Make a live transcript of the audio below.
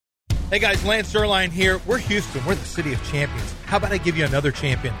Hey guys, Lance Zerline here. We're Houston. We're the city of champions. How about I give you another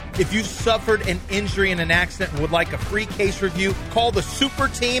champion? If you suffered an injury in an accident and would like a free case review, call the super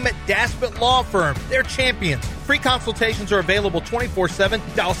team at Daspit Law Firm. They're champions. Free consultations are available 24/7.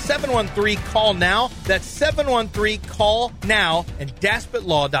 Dial 713-CALL-NOW. That's 713-CALL-NOW and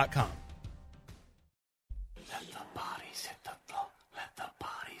DaspitLaw.com.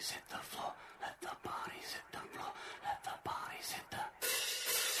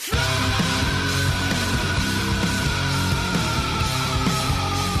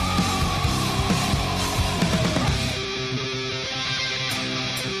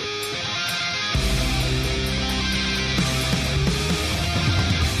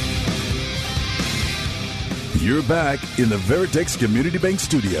 You're back in the Veritex Community Bank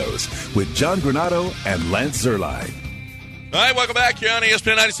Studios with John Granado and Lance Zerline. All right, welcome back here on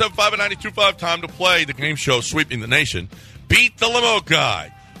ESPN 97.5 and 92.5. Time to play the game show Sweeping the Nation. Beat the Limo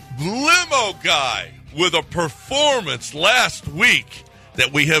Guy. Limo Guy with a performance last week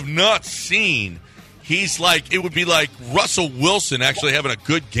that we have not seen. He's like, it would be like Russell Wilson actually having a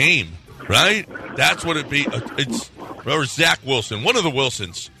good game, right? That's what it'd be. Or Zach Wilson, one of the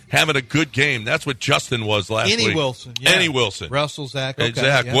Wilsons. Having a good game. That's what Justin was last week. Any Wilson. Yeah. Any Wilson. Russell, Zach. Okay,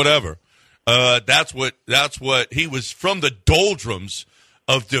 Zach, yeah. whatever. That's what he was from the doldrums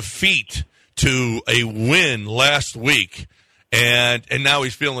of defeat to a win last week. And now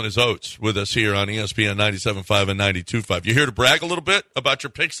he's feeling his oats with us here on ESPN 97.5 and 92.5. You here to brag a little bit about your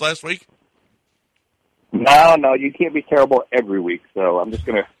picks last week? No, you can't be terrible every week. So I'm just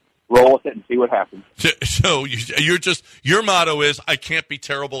going to roll with it and see what happens. So your motto is, I can't be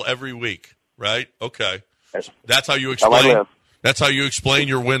terrible every week, right? Okay. That's how you explain. That's how you explain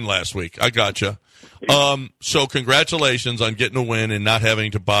your win last week. I gotcha. So congratulations on getting a win and not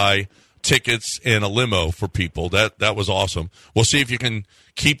having to buy tickets in a limo for people. That was awesome. We'll see if you can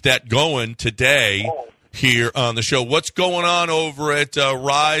keep that going today here on the show. What's going on over at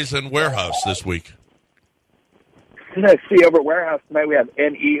Rise and Warehouse this week? Let's see, over at Warehouse tonight we have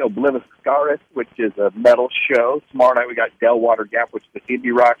N.E. Oblivious Scaris, which is a metal show. Tomorrow night we got Delwater Gap, which is the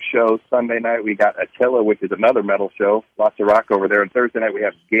indie rock show. Sunday night we got Attila, which is another metal show. Lots of rock over there. And Thursday night we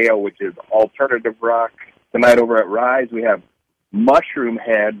have Gale, which is alternative rock. Tonight over at Rise we have Mushroom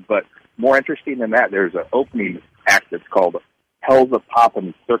Head, but more interesting than that, there's an opening act that's called Hell's a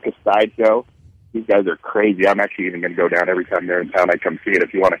Poppin' Circus Sideshow. These guys are crazy. I'm actually even going to go down every time they're in town. I come see it.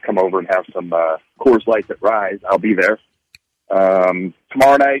 If you want to come over and have some Coors Lights at Rise, I'll be there.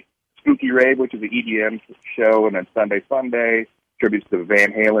 Tomorrow night, Spooky Rave, which is the EDM show, and then Sunday Funday, tributes to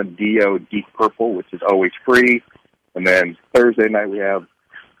Van Halen, Dio, Deep Purple, which is always free. And then Thursday night, we have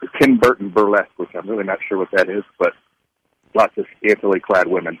the Tim Burton Burlesque, which I'm really not sure what that is, but lots of scantily clad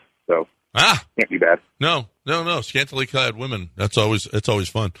women. So can't be bad. No. Scantily clad women. It's always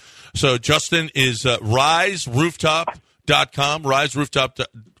fun. So Justin is riserooftop.com,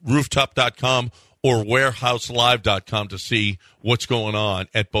 riserooftop.com, or warehouselive.com to see what's going on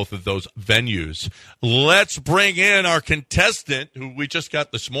at both of those venues. Let's bring in our contestant who we just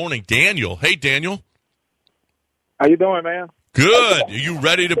got this morning, Daniel. Hey, Daniel. How you doing, man? Good. Are you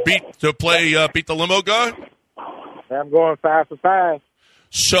ready to beat the Limo Guy? I'm going 5 for 5.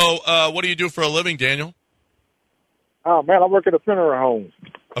 So, what do you do for a living, Daniel? Oh, man, I work at a funeral home.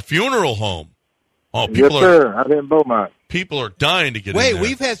 A funeral home? Oh, yes, sir. I'm in Beaumont. People are dying to get in there.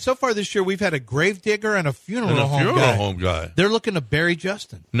 We've had, so far this year, we've had a grave digger and a funeral home guy. They're looking to bury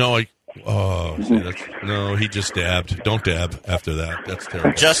Justin. No, he just dabbed. Don't dab after that. That's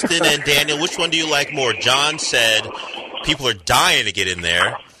terrible. Justin and Daniel, which one do you like more? John said people are dying to get in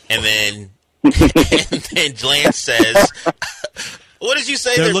there, and then Lance says, what did you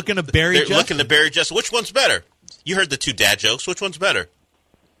say? They're looking to bury Justin. They're looking to bury Justin. Which one's better? You heard the two dad jokes. Which one's better?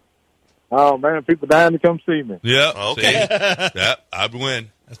 Oh, man, people dying to come see me. Yeah. Okay. Yeah, I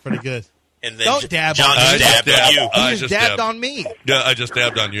win. That's pretty good. And then Don't dab John on just me. dabbed on you. He just dabbed on me. Yeah, I just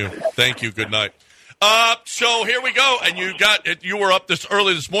dabbed on you. Thank you. Good night. So here we go. And you were up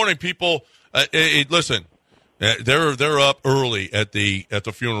early this morning. People, listen. They're up early at the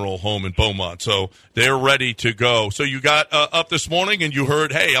funeral home in Beaumont, so they're ready to go. So you got up this morning and you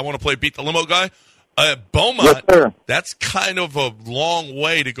heard, hey, I want to play Beat the Limo Guy. Beaumont, yes, that's kind of a long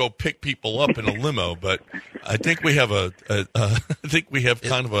way to go pick people up in a limo, but I think we have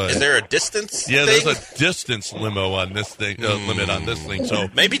kind of a. Is there a distance? Yeah, thing? there's a distance limo on this thing, limit on this thing. So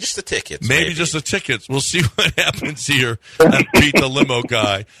maybe just the tickets. Maybe just the tickets. We'll see what happens here at Beat the Limo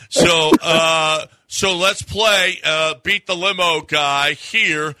Guy. So let's play Beat the Limo Guy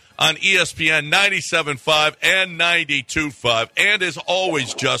here on ESPN 97.5 and 92.5. And as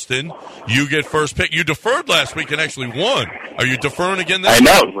always, Justin, you get first pick. You deferred last week and actually won. Are you deferring again this week?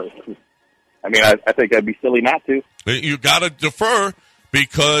 I know. I mean, I think that'd be silly not to. You got to defer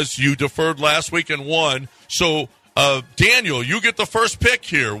because you deferred last week and won. So, Daniel, you get the first pick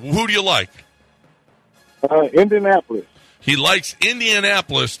here. Who do you like? Indianapolis. He likes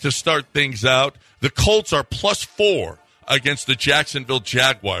Indianapolis to start things out. The Colts are +4 against the Jacksonville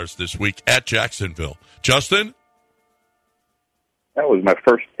Jaguars this week at Jacksonville. Justin? That was my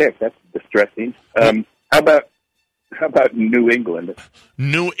first pick. That's distressing. How about New England?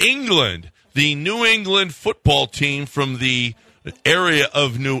 New England. The New England football team from the area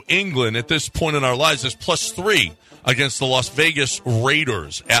of New England at this point in our lives is +3 against the Las Vegas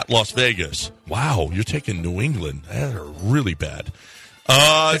Raiders at Las Vegas. Wow, you're taking New England. That are really bad.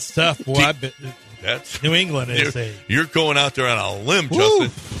 That's tough. Boy, that's New England is you're going out there on a limb,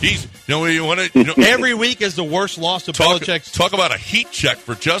 Justin. He's you want to every week is the worst loss of Belichick's. Talk about a heat check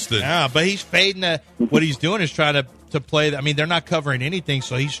for Justin. Yeah, but he's fading. What he's doing is trying to play. I mean, they're not covering anything,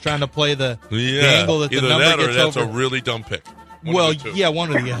 so he's trying to play the angle that the either number that or gets that's over. a really dumb pick. One of the other.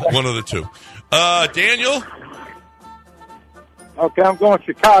 One of the two. Daniel? Okay, I'm going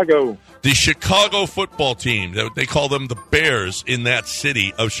Chicago. The Chicago football team. They call them the Bears in that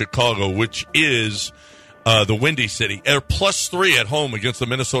city of Chicago, which is the Windy City. They're +3 at home against the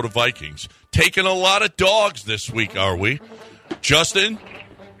Minnesota Vikings. Taking a lot of dogs this week, are we? Justin?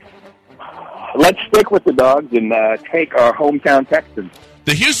 Let's stick with the dogs and take our hometown Texans.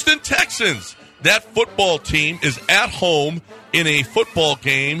 The Houston Texans. That football team is at home in a football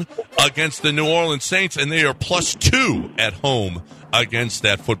game against the New Orleans Saints, and they are +2 at home against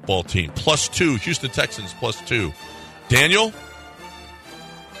that football team. +2. Houston Texans +2. Daniel?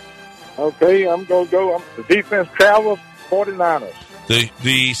 Okay, I'm going to go. The defense travels 49ers.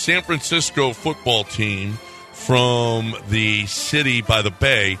 The San Francisco football team from the city by the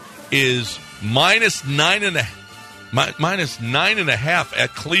bay is -9.5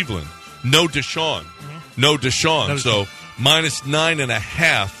 at Cleveland. No Deshaun. No Deshaun. So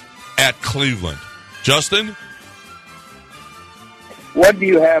 -9.5 at Cleveland. Justin? What do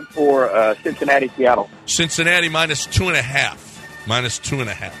you have for Cincinnati, Seattle? Cincinnati -2.5.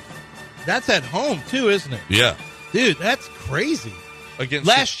 -2.5. That's at home, too, isn't it? Yeah. Dude, that's crazy. Against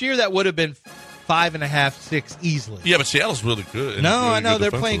Last year, that would have been 5.5, 6 easily. Yeah, but Seattle's really good. No, really I know.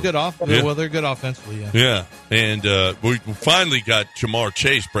 good They're playing good offensively. Yeah. Well, they're good offensively, yeah. Yeah, and we finally got Jamar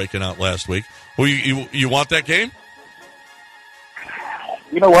Chase breaking out last week. Well, you want that game?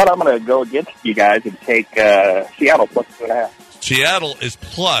 You know what? I'm going to go against you guys and take Seattle +2.5. Seattle is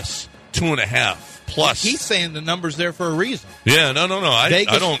 +2.5. Plus, he's saying the number's there for a reason. Yeah, no. I don't mind that pick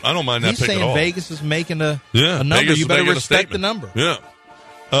at all. He's saying Vegas is making a number. Vegas you better respect the number. Yeah.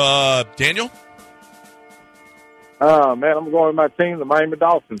 Daniel? Man, I'm going with my team, the Miami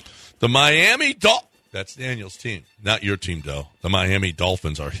Dolphins. The Miami Dolphins. That's Daniel's team, not your team, though. The Miami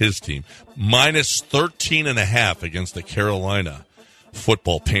Dolphins are his team. -13.5 against the Carolina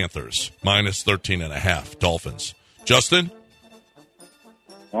Football Panthers. -13.5 Dolphins. Justin?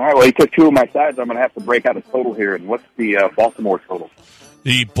 All right, well, he took two of my sides. I'm going to have to break out a total here. And what's the Baltimore total?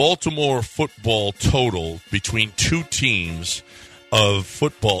 The Baltimore football total between two teams of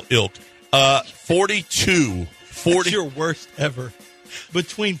football ilk, 42. 40. That's your worst ever.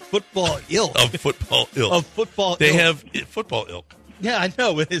 Between football ilk. Of football ilk. Of football they ilk. They have football ilk. Yeah, I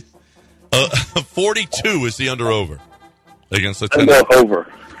know. It is. 42 is the under-over against the Tennessee.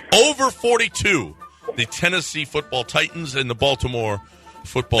 Over 42. The Tennessee Football Titans and the Baltimore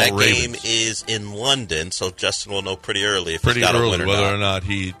Football Ravens. That game is in London, so Justin will know pretty early if pretty he's got early a win or whether not.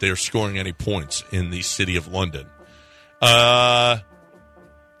 or not they're scoring any points in the city of London. Daniel?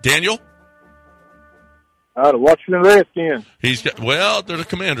 The Washington Redskins. They're the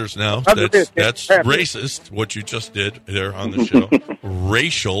Commanders now. That's racist, what you just did there on the show.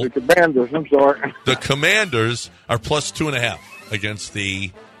 Racial. The Commanders, I'm sorry. The Commanders are +2.5 against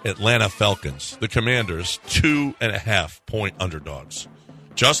the Atlanta Falcons. The Commanders, 2.5-point underdogs.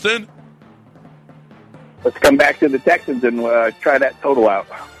 Justin? Let's come back to the Texans and try that total out.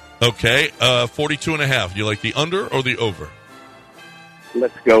 Okay, 42.5. You like the under or the over?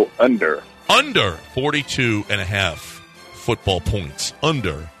 Let's go under. Under 42.5 football points.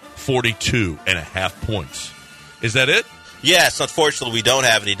 Under 42.5 points. Is that it? Yes, unfortunately, we don't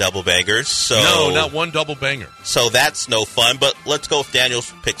have any double bangers. So no, not one double banger. So that's no fun, but let's go with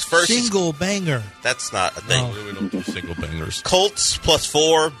Daniel's picks first. Single banger. That's not a thing. No, we don't do single bangers. Colts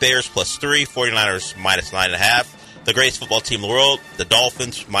 +4, Bears +3, 49ers -9.5. The greatest football team in the world, the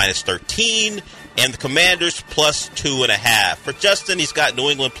Dolphins -13, and the Commanders +2.5. For Justin, he's got New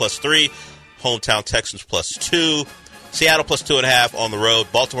England +3, hometown Texans +2, Seattle +2.5 on the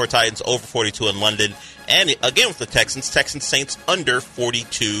road, Baltimore Titans over 42 in London, And again with the Texans, Saints under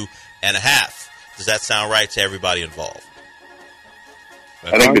 42.5. Does that sound right to everybody involved?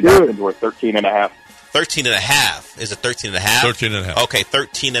 I think the Dolphins were 13.5. 13.5. Is it 13.5? 13.5. Okay,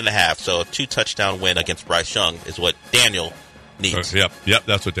 13.5. So a 2-touchdown win against Bryce Young is what Daniel needs. Yep,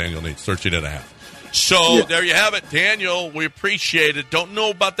 that's what Daniel needs. 13.5. So there you have it, Daniel. We appreciate it. Don't know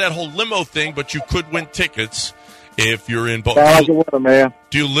about that whole limo thing, but you could win tickets if you're in Beaumont.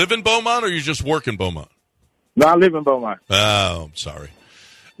 Do you live in Beaumont or you just work in Beaumont? No, I live in Beaumont. Oh, I'm sorry.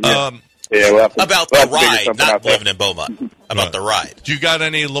 Yeah. About the ride, not living in Beaumont. About the ride. Do you got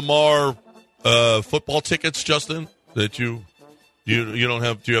any Lamar football tickets, Justin? That you don't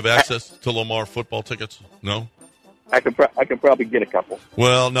have? Do you have access to Lamar football tickets? No. I could probably get a couple.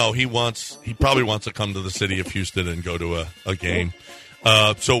 Well, no, he probably wants to come to the city of Houston and go to a game.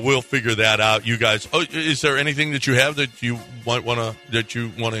 So we'll figure that out. You guys, is there anything that you have that you want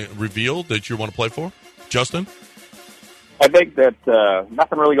to reveal that you want to play for, Justin? I think that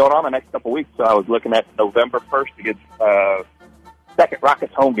nothing really going on the next couple of weeks. So I was looking at November 1st to get second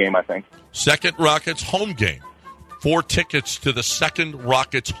Rockets home game. I think second Rockets home game. 4 tickets to the second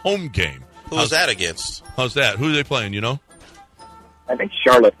Rockets home game. Who was that against? How's that? Who are they playing, you know? I think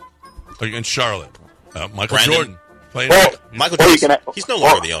Charlotte. Against Charlotte. Michael Brandon. Jordan. Michael Jordan. He's no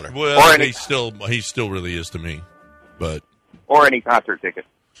longer the owner. Well, he still really is to me. But or any concert ticket.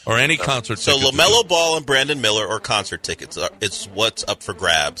 Or any concert so ticket. So LaMelo Ball and Brandon Miller or concert tickets. It's what's up for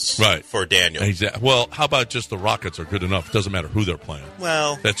grabs for Daniel. Exactly. Well, how about just the Rockets are good enough? It doesn't matter who they're playing.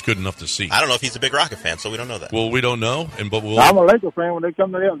 Well, that's good enough to see. I don't know if he's a big Rocket fan, so we don't know that. Well, we don't know. I'm a Laker fan when they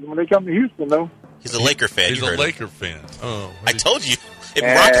come to Houston, though. He's a Laker fan. He's a Laker fan. Oh, I told you.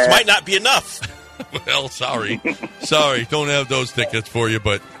 Rockets might not be enough. Well, sorry. Don't have those tickets for you,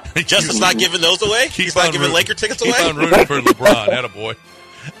 but Justin's not giving those away? He's not giving Laker tickets away? Keep on rooting for LeBron. Attaboy.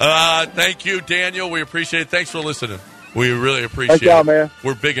 Thank you, Daniel. We appreciate it. Thanks for listening. We really appreciate it. Man.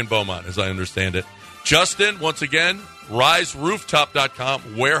 We're big in Beaumont, as I understand it. Justin, once again, riserooftop.com,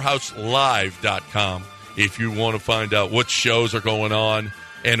 warehouselive.com if you want to find out what shows are going on.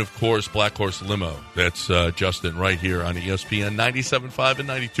 And, of course, Black Horse Limo. That's Justin right here on ESPN 97.5 and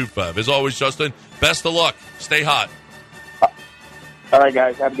 92.5. As always, Justin, best of luck. Stay hot. All right,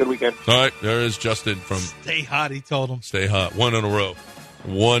 guys. Have a good weekend. All right. There is Justin from... Stay hot, he told him. Stay hot. One in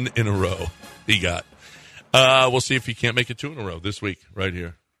a row he got. We'll see if he can't make it 2 in a row this week right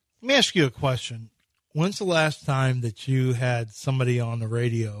here. Let me ask you a question. When's the last time that you had somebody on the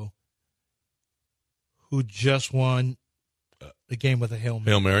radio who just won the game with a Hail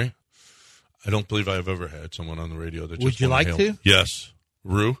Mary? Hail Mary? I don't believe I've ever had someone on the radio that just Would you won a like Hail to? Yes.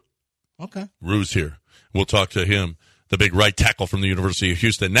 Rue? Okay. Rue's here. We'll talk to him, the big right tackle from the University of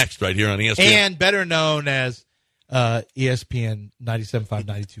Houston, next right here on ESPN. And better known as ESPN 97.5,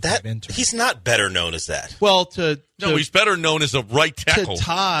 92.5 intern. He's not better known as that. Well, he's better known as a right tackle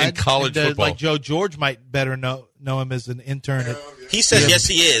in college football. Like Joe George might better know him as an intern. He says yes,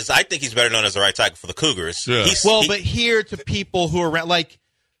 he is. I think he's better known as a right tackle for the Cougars. Yeah. But here to people who are around, like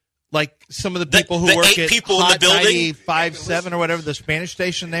some of the people who work at people in the building, 95.7 or whatever, the Spanish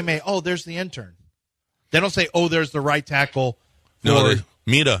station, they may, there's the intern. They don't say, there's the right tackle.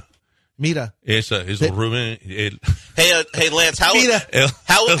 Mira. Hey, Lance, how would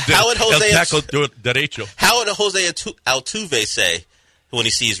Jose Altuve say when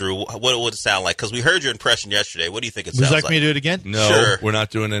he sees Rue? What would it sound like? Because we heard your impression yesterday. What do you think it sounds like? Would you like me to do it again? No, sure. We're not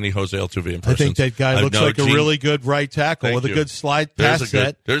doing any Jose Altuve impressions. I think that guy looks like a really good right tackle with a good slide pass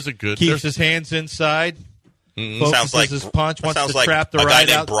set. Keeps his hands inside. Focuses his punch. Wants to trap the right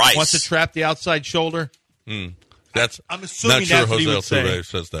out. Wants to trap the outside shoulder. I'm assuming not sure that's what Jose he would Altuve say.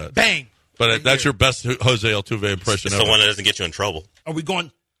 says that. Bang! But that's your best Jose Altuve impression It's ever. the one that doesn't get you in trouble. Are we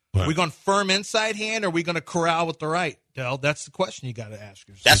going firm inside hand, or are we going to corral with the right? Del, that's the question you got to ask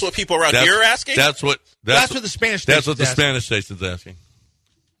yourself. That's what people around here are asking? That's what the Spanish station's That's what the Spanish station's asking.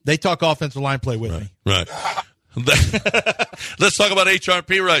 They talk offensive line play with me. Right. Let's talk about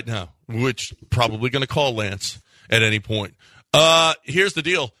HRP right now, which probably going to call Lance at any point. Here's the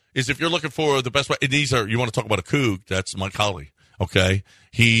deal. Is if you're looking for the best way, you want to talk about a Coug, that's Mike Holly, okay?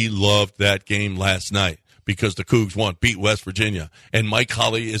 He loved that game last night because the Cougs beat West Virginia. And Mike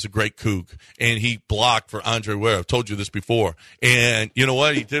Holly is a great Coug, and he blocked for Andre Ware. I've told you this before. And you know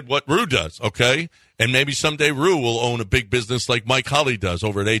what? He did what Rue does, okay? And maybe someday Rue will own a big business like Mike Holly does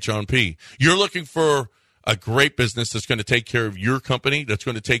over at H&P. You're looking for a great business that's going to take care of your company, that's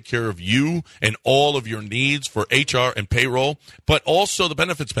going to take care of you and all of your needs for HR and payroll, but also the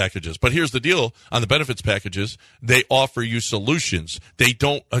benefits packages. But here's the deal on the benefits packages. They offer you solutions. They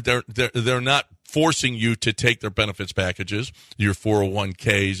don't, they're not forcing you to take their benefits packages, your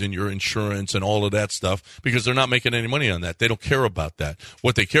 401ks and your insurance and all of that stuff, because they're not making any money on that. They don't care about that.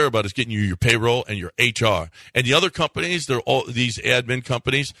 What they care about is getting you your payroll and your HR. And the other companies, they're all these admin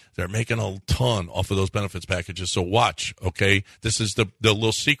companies, they're making a ton off of those benefits packages. So watch, okay? This is the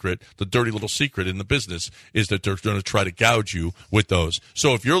little secret, the dirty little secret in the business, is that they're going to try to gouge you with those.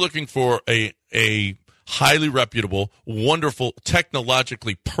 So if you're looking for a highly reputable, wonderful,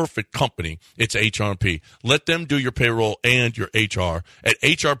 technologically perfect company, it's HRP. Let them do your payroll and your HR at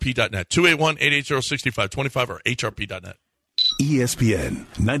hrp.net. 281-880-6525 or hrp.net. ESPN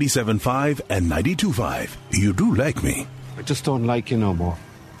 97.5 and 92.5. You do like me. I just don't like you no more.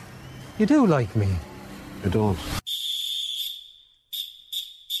 You do like me. I don't.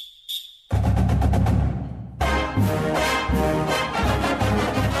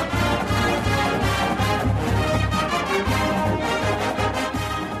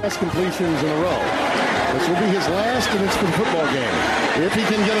 Completions in a row. This will be his last in this football game, if he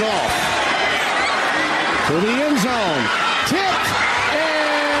can get it off. To the end zone. Tipped.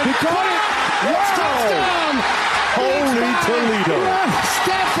 And he caught it. Touchdown. Holy Toledo.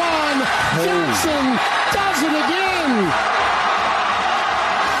 Stephon Jackson does it again.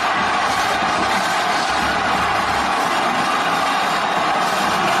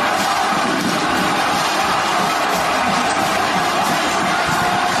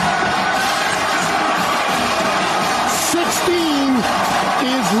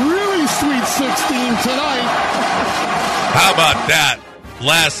 Really sweet 16 tonight. How about that?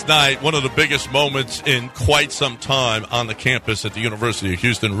 Last night, one of the biggest moments in quite some time on the campus at the University of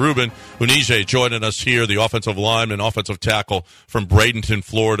Houston. Reuben Unije joining us here, the offensive lineman, offensive tackle from Bradenton,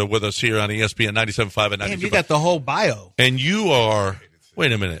 Florida, with us here on ESPN 97.5 and 92.5. Man, you got the whole bio. And you are,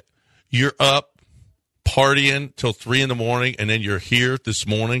 wait a minute, you're up partying till 3 in the morning, and then you're here this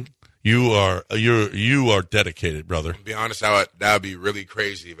morning. You are dedicated, brother. To be honest, that would be really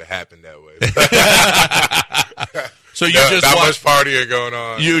crazy if it happened that way. So you just that watch much partying going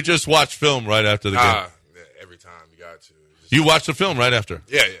on. You just watch film right after the game. Every time you got to. You watch the film right after.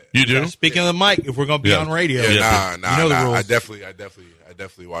 Yeah. You do. Speaking of the mic, if we're going to be on radio, Nah. You know the rules. I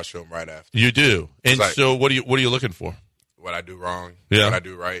definitely watch film right after. You do. And like, so, what are you looking for? What I do wrong. Yeah. What I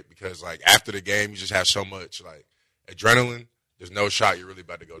do right, because like after the game, you just have so much like adrenaline. There's no shot you're really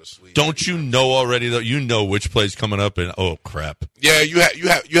about to go to sleep. Don't you know already though? You know which play's coming up, and oh crap. Yeah, you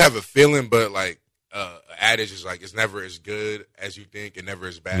have a feeling, but like adage is like it's never as good as you think and never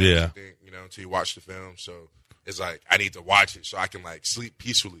as bad as you think. Until you watch the film. So it's like I need to watch it so I can like sleep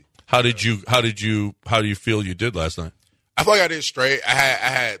peacefully. How do you feel you did last night? I feel like I did straight. I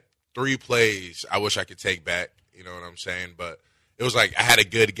had 3 plays I wish I could take back. You know what I'm saying? But it was like I had a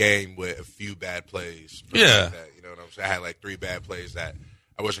good game with a few bad plays. Yeah. Like that, you know what I'm saying? I had like 3 bad plays that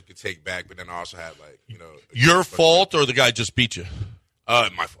I wish I could take back, but then I also had like, Your fault or the guy just beat you? My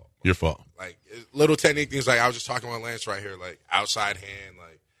fault. Your fault. Like little technique things, like I was just talking with Lance right here, like outside hand,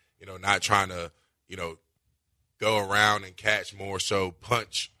 like, not trying to, go around and catch, more so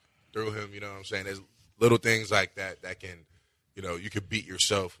punch through him, you know what I'm saying? There's little things like that can, you could beat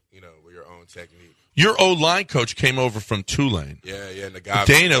yourself, with your own technique. Your O-line coach came over from Tulane. Yeah, and the guy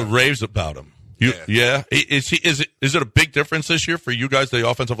Dana raves about him. Yeah. Is it a big difference this year for you guys, the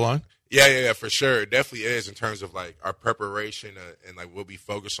offensive line? Yeah, for sure. It definitely is in terms of like our preparation and like what we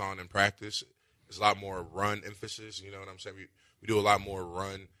focus on in practice. There's a lot more run emphasis. You know what I'm saying? We do a lot more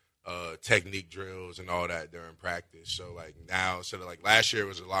run technique drills and all that during practice. So like now, instead of like last year, it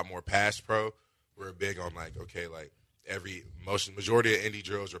was a lot more pass pro. We're big on like, okay, like majority of indie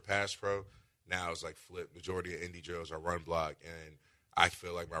drills are pass pro. Now it's like flip. Majority of indie drills are run block, and I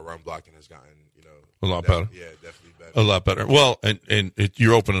feel like my run blocking has gotten, a lot better. Yeah, definitely better. A lot better. Well, and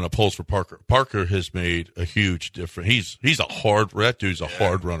you're opening up holes for Parker. Parker has made a huge difference. He's that dude's a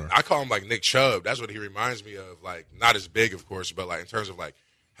hard runner. I call him like Nick Chubb. That's what he reminds me of. Like not as big, of course, but like in terms of like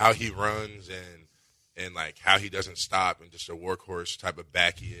how he runs and like how he doesn't stop and just a workhorse type of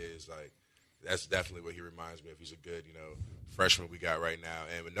back he is. Like that's definitely what he reminds me of. He's a good, freshman we got right now.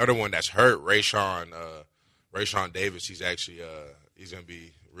 And another one that's hurt, Rayshawn Davis. He's actually he's going to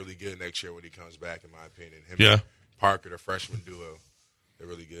be really good next year when he comes back, in my opinion. Him and Parker, the freshman duo, they're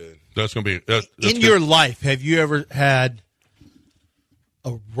really good. That's going to be that's in good. Your life, have you ever had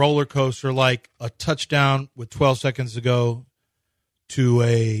a roller coaster like a touchdown with 12 seconds to go to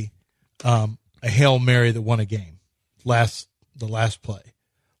a Hail Mary that won a game, the last play?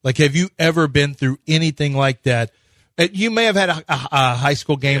 Like, have you ever been through anything like that? You may have had a high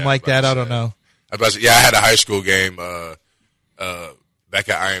school game like that. I don't know. I had a high school game back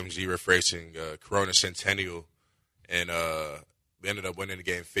at IMG. We're facing Corona Centennial, and we ended up winning the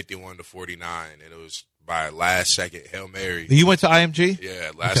game 51-49, and it was by last-second Hail Mary. You went to IMG?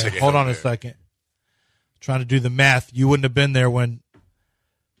 Yeah, last-second Hold Hail on Mary. a second. Trying to do the math. You wouldn't have been there when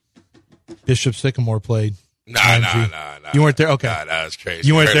Bishop Sycamore played. Nah. You weren't there? Okay. Nah, that was crazy.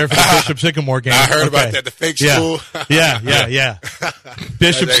 You weren't there for the Bishop Sycamore game. I heard about that, the fake school. Yeah.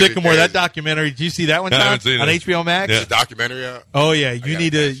 Bishop Sycamore, crazy. that documentary. Did you see that one, Tom? On HBO Max? It's a documentary out? Oh, yeah. You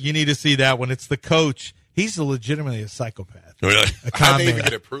need to see that one. It's the coach. He's legitimately a psychopath. Really? How did they even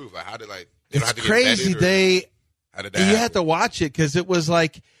get approved? Like, how did It's crazy. You had to watch it because it was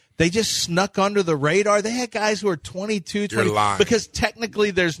like they just snuck under the radar. They had guys who are 22, 20. You're lying. Because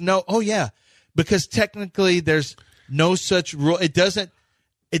technically there's no such rule. It doesn't.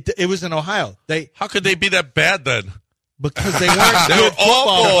 It was in Ohio. How could they be that bad then? Because they weren't good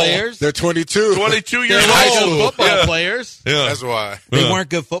football players. They're 22. 22 years They're old. good football players. Yeah. That's why. They weren't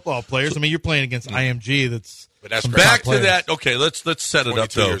good football players. I mean, you're playing against IMG. But that's back players. to that. Okay, let's set it up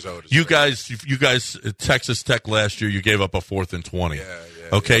 22 though. years old, You guys, Texas Tech last year, you gave up a 4th and 20. Yeah.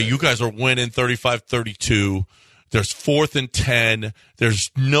 Okay, you guys are winning 35-32. There's 4th and 10.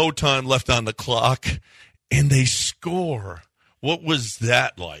 There's no time left on the clock, and they score. What was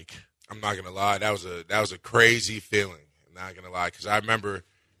that like? I'm not gonna lie. That was a crazy feeling. I'm not gonna lie, because I remember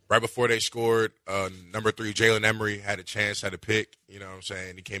right before they scored, number 3 Jalen Emery had a chance at a pick. You know what I'm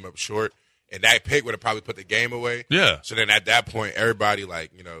saying? He came up short, and that pick would have probably put the game away. Yeah. So then at that point, everybody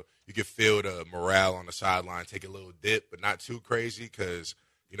you could feel the morale on the sideline take a little dip, but not too crazy, because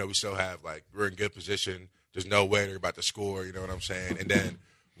we still have we're in good position. There's no way they're about to score. You know what I'm saying? And then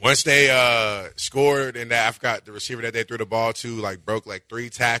once they scored, and I forgot the receiver that they threw the ball to broke 3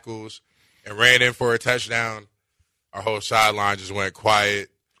 tackles and ran in for a touchdown. Our whole sideline just went quiet.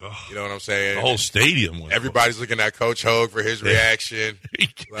 You know what I'm saying? The whole stadium went. Everybody's looking at Coach Hogue for his reaction.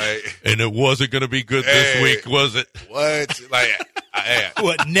 And it wasn't going to be good this week, was it? What?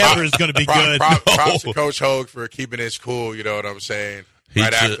 What never is going to be good. Props to Coach Hogue for keeping his cool. You know what I'm saying?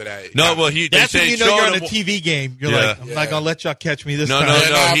 After that. No, well, that's when you're on a TV game. You're like, I'm not going to let y'all catch me this time.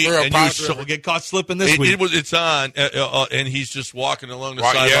 No. We'll get caught slipping this week. It's on, and he's just walking along the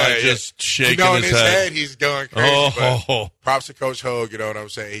sideline, just shaking in his head. He's going crazy. But props to Coach Hogue. You know what I'm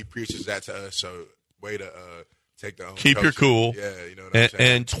saying? He preaches that to us. So way to take the keep your cool. Yeah, you know what I'm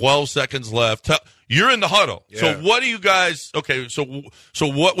saying. And 12 seconds left. You're in the huddle. Yeah. So what do you guys? Okay, so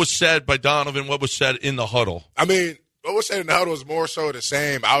what was said by Donovan? What was said in the huddle? I mean, what was said in the huddle was more so the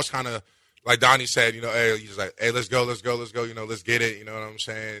same. I was kind of like Donnie said, hey, he's like, hey, let's go, let's get it. You know what I'm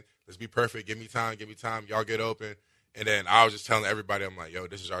saying? Let's be perfect. Give me time. Y'all get open. And then I was just telling everybody, I'm like, yo,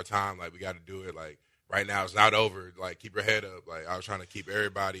 this is our time. We got to do it. Right now, it's not over. Keep your head up. I was trying to keep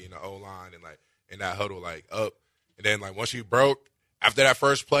everybody in the O-line and in that huddle up. And then once you broke, after that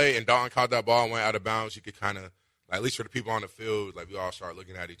first play and Dalton caught that ball and went out of bounds, you could kind of, at least for the people on the field, we all start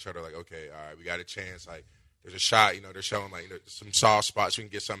looking at each other okay, all right, we got a chance. There's a shot, they're showing some soft spots. We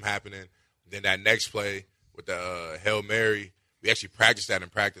can get something happening. Then that next play with the Hail Mary, we actually practice that in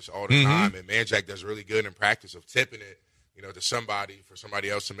practice all the time. And Manjack does really good in practice of tipping it, to somebody for somebody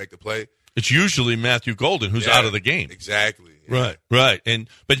else to make the play. It's usually Matthew Golden who's out of the game. Exactly. Yeah. Right.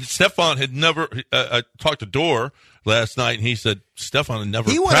 But Stephon had never talked to Dorr last night, and he said Stephon had never.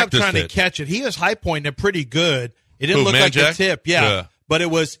 He went up trying to catch it. He was high pointing it pretty good. It didn't look like a tip. Yeah. But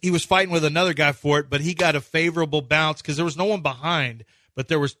he was fighting with another guy for it, but he got a favorable bounce because there was no one behind, but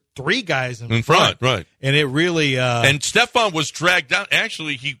there was 3 guys in front. Right. And it really and Stephon was dragged down.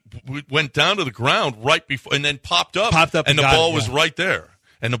 Actually, he went down to the ground right before and then popped up and the ball was right there.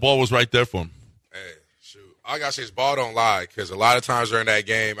 And the ball was right there for him. Hey, shoot. All I got to say is ball don't lie, because a lot of times during that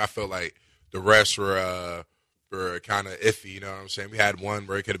game, I feel like the refs were kind of iffy, you know what I'm saying? We had one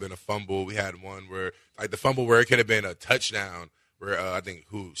where it could have been a fumble. We had one where, the fumble where it could have been a touchdown, where I think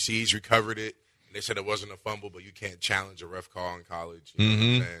C's recovered it, and they said it wasn't a fumble, but you can't challenge a ref call in college. You know what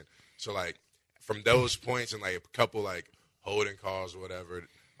I'm saying? So, from those points and, a couple, holding calls or whatever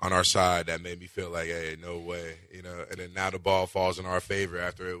on our side, that made me feel hey, no way, and then now the ball falls in our favor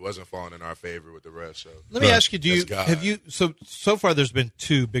after it wasn't falling in our favor with the refs. So let me ask you, have you so far there's been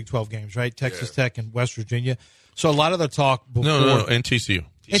 2 Big 12 games, right? Texas Tech and West Virginia. So a lot of the talk before No, and TCU.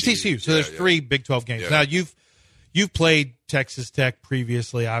 And TCU. So there's 3 Big 12 games. Now you've played Texas Tech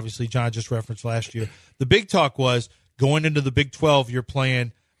previously. Obviously, John just referenced last year. The big talk was going into the Big 12, you're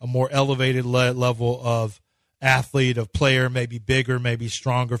playing a more elevated level of athlete, of player, maybe bigger, maybe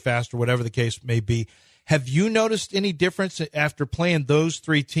stronger, faster, whatever the case may be. Have you noticed any difference after playing those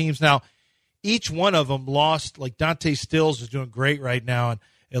 3 teams? Now, each one of them lost. Dante Stills is doing great right now in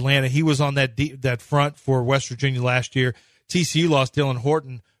Atlanta. He was on that front for West Virginia last year. TCU lost Dylan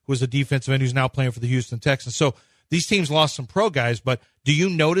Horton, who was a defensive end who's now playing for the Houston Texans. So these teams lost some pro guys, but do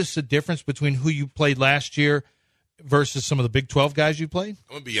you notice a difference between who you played last year versus some of the Big 12 guys you played?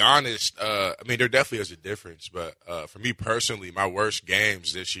 I'm going to be honest. I mean, there definitely is a difference. But for me personally, my worst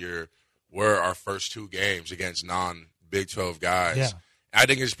games this year were our first 2 games against non-Big 12 guys. Yeah. I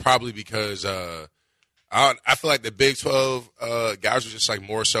think it's probably because I feel like the Big 12 guys were just like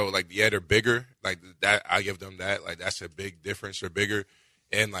more so like, yeah, they're bigger. Like that, I give them that. Like that's a big difference. They're bigger.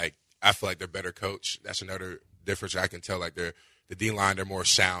 And like I feel like they're better coached. That's another difference I can tell. Like the D-line, they're more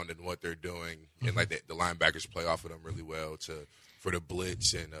sound in what they're doing. Mm-hmm. And like the linebackers play off of them really well for the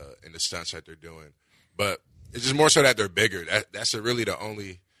blitz and the stunts that they're doing. But it's just more so that they're bigger. That's really the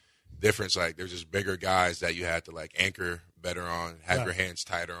only difference. Like there's just bigger guys that you have to like anchor better on, have your hands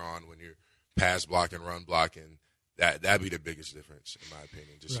tighter on when you're pass blocking, run blocking. That'd be the biggest difference in my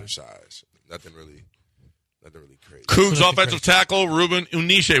opinion, just their size. Nothing really crazy. Cougs offensive tackle Reuben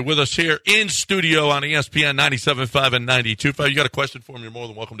Unije with us here in studio on ESPN 97.5 and 92.5. You got a question for him, you're more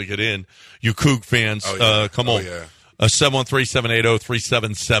than welcome to get in. You Coug fans, come on. Yeah.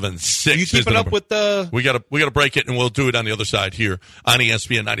 713-780-3776. You keeping up with the... We gotta break it, and we'll do it on the other side here on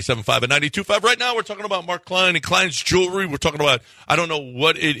ESPN 97.5 and 92.5. Right now, we're talking about Mark Klein and Klein's jewelry. We're talking about, I don't know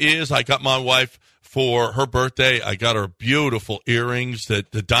what it is. I got my wife for her birthday. I got her beautiful earrings, the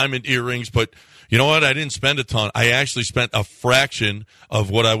diamond earrings, but you know what? I didn't spend a ton. I actually spent a fraction of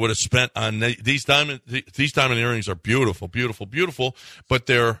what I would have spent on these diamond earrings. Are beautiful, beautiful, beautiful, but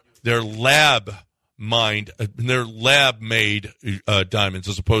they're lab made diamonds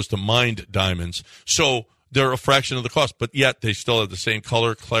as opposed to mined diamonds. So they're a fraction of the cost, but yet they still have the same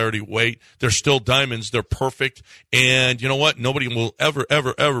color, clarity, weight. They're still diamonds. They're perfect. And you know what? Nobody will ever,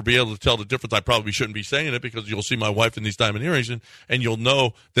 ever, ever be able to tell the difference. I probably shouldn't be saying it because you'll see my wife in these diamond earrings and you'll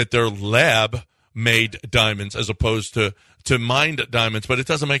know that they're lab-made diamonds as opposed to mined diamonds, but it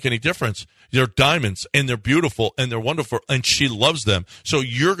doesn't make any difference. They're diamonds, and they're beautiful, and they're wonderful, and she loves them. So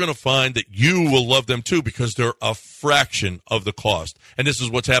you're going to find that you will love them, too, because they're a fraction of the cost. And this is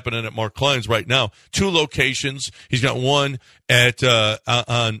what's happening at Mark Klein's right now. 2 locations. He's got one at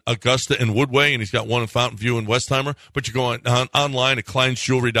on Augusta and Woodway, and he's got one in Fountain View and Westheimer. But you go online at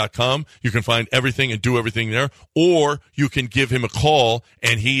kleinsjewelry.com. You can find everything and do everything there. Or you can give him a call,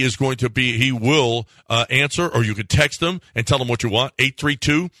 and he will answer, or you can text him and tell him what you want.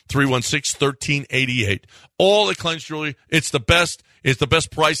 832-316-1388. All at Klein's Jewelry. It's the best. It's the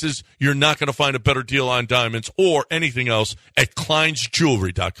best prices. You're not going to find a better deal on diamonds or anything else at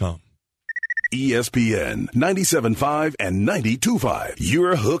kleinsjewelry.com. ESPN 97.5 and 92.5.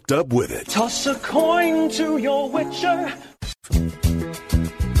 You're hooked up with it. Toss a coin to your witcher.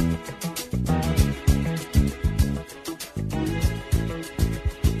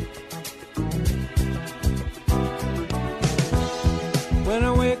 When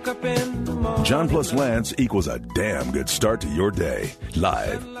I wake up in the morning. John plus Lance equals a damn good start to your day.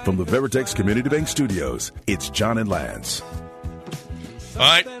 Live from the Veritex Community Bank Studios, it's John and Lance. All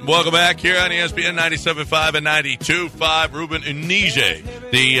right, welcome back here on ESPN 97.5 and 92.5. Reuben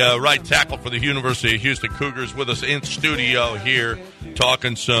Unije, the right tackle for the University of Houston Cougars, with us in studio here,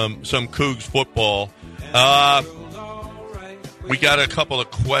 talking some Cougs football. We got a couple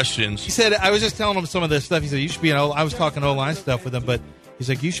of questions. He said, I was just telling him some of this stuff. He said, you should be I was talking O-line stuff with him, but he's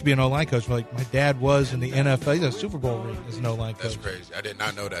like, you should be an O-line coach. We're like, my dad was in the NFL. He's a Super Bowl ring as an O-line coach. That's crazy. I did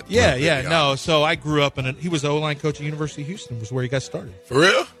not know that. Yeah, no. So I grew up he was the O-line coach at University of Houston, was where he got started. For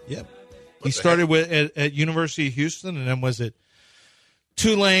real? Yep. He started at University of Houston, and then was at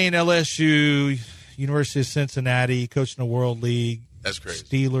Tulane, LSU, University of Cincinnati, coached in the World League. That's crazy.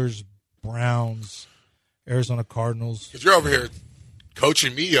 Steelers, Browns, Arizona Cardinals. Because you're over here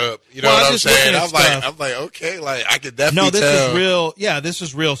coaching me up, you know what I'm saying? I'm like, okay, like I could definitely tell. No, this is real. Yeah, this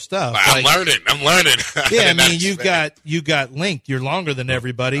is real stuff. I'm learning. Yeah, I mean, you got linked. You're longer than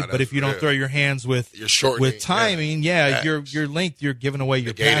everybody, but if you don't throw your hands with timing, you're linked. You're giving away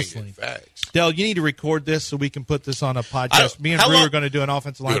your pass lane. Del, you need to record this so we can put this on a podcast. Me and Brew are going to do an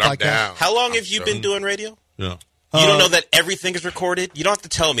offensive line podcast. How long have you been doing radio? Yeah. You don't know that everything is recorded? You don't have to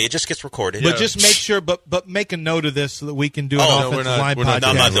tell me. It just gets recorded. But just make sure, but make a note of this so that we can do an offensive line podcast. No,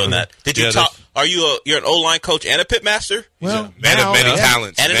 I'm not doing that. Did you talk? Are you you're an O-line coach and a pit master? Well, many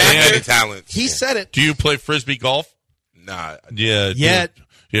talents. And many talents. He said it. Do you play Frisbee golf? Nah. Yeah. Yet.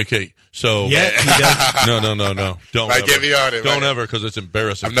 Okay. So he does. No. Don't ever. Get me on it. Don't ever, because it's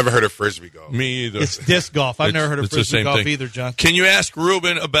embarrassing. I've never heard of Frisbee golf. Me either. It's disc golf. I've never heard of Frisbee golf either, John. Can you ask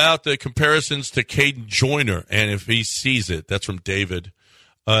Reuben about the comparisons to Caden Joyner, and if he sees it? That's from David.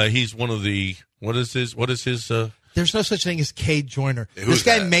 He's one of the what is his? There's no such thing as Cade Joyner. This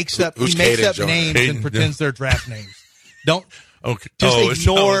guy makes up names and pretends they're draft names. Don't. Okay. Just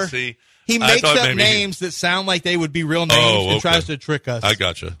ignore. He makes up names that sound like they would be real names and tries to trick us. I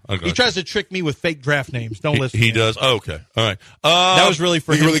gotcha. He tries to trick me with fake draft names. Don't listen to him. He does? Oh, okay. All right. That was really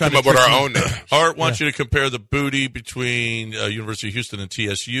for him. We really come up with our own names. Art wants you to compare the booty between University of Houston and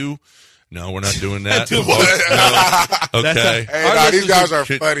TSU. No, we're not doing that. No. Okay. Hey, these guys are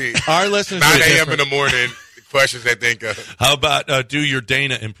funny. Our listeners 9 a.m. in the morning, the questions they think of. How about do your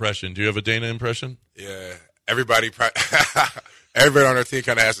Dana impression? Do you have a Dana impression? Yeah. Everybody on our team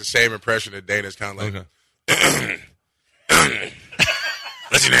kind of has the same impression that Dana's kind of like. Okay.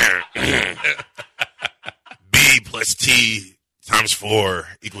 Listen here. B plus T times 4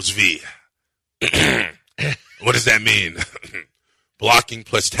 equals V. What does that mean? Blocking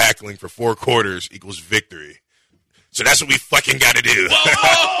plus tackling for 4 quarters equals victory. So that's what we fucking got to do.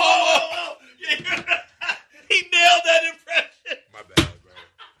 Whoa. He nailed that impression. My bad, bro.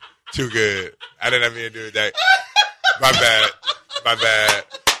 Too good. I didn't mean to do that. My bad.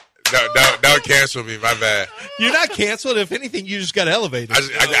 Don't cancel me. My bad. You're not canceled. If anything, you just got elevated.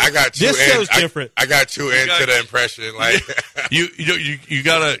 I got two. This show's different. I got too into the impression. Like you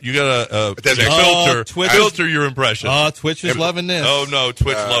gotta filter your impression. Oh, Twitch is loving this. Oh no,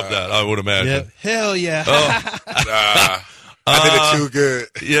 Twitch loved that. I would imagine. Yeah. Hell yeah. I did it too good.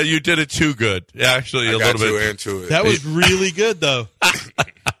 Yeah, you did it too good. Actually, I a got little too bit into it. That was really good though.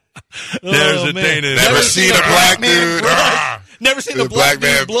 There's a Dana. Never seen a black dude. Never seen a black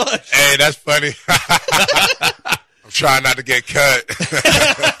man blush. Hey, that's funny. I'm trying not to get cut.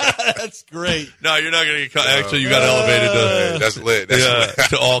 That's great. No, you're not going to get cut. Actually, you got elevated that's lit. That's lit.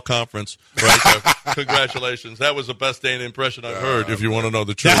 To all conference. Right there. Congratulations. That was the best Dana impression I've heard, if you want to know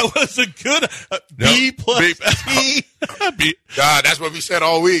the truth. That was a good B plus T. God, that's what we said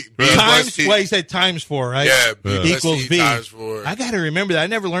all week. B plus T. Well, you said times 4, right? Yeah. B equals V. Times 4. I got to remember that. I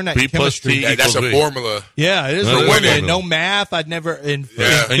never learned that B in chemistry. plus T that's a formula. Yeah, it is a formula. No math. I'd never in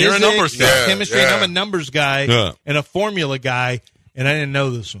physics, and you're a numbers guy. Chemistry. And I'm a numbers guy and a formula guy, and I didn't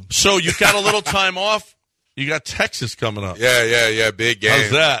know this one. So you got a little time off. You got Texas coming up. Yeah. Big game.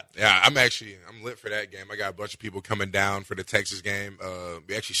 How's that? Yeah, I'm lit for that game. I got a bunch of people coming down for the Texas game.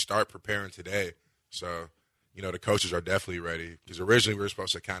 We actually start preparing today, so the coaches are definitely ready. Because originally we were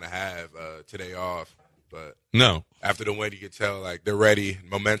supposed to kind of have today off, but no. After the win, you could tell like they're ready.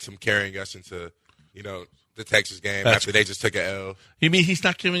 Momentum carrying us into the Texas game after they just took an L. You mean he's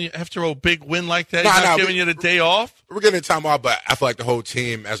not giving you after a big win like that? He's not giving you the day off. We're getting time off, but I feel like the whole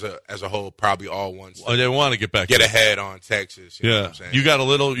team as a whole probably all wants. They want to get back, get ahead on Texas. You know what I'm saying? You got a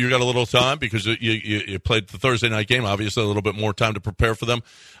little time because you played the Thursday night game. Obviously, a little bit more time to prepare for them.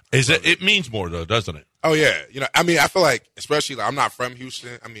 It means more though, doesn't it? Oh yeah, I feel like especially I'm not from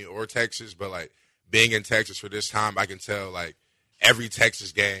Houston, or Texas, but like being in Texas for this time, I can tell like. Every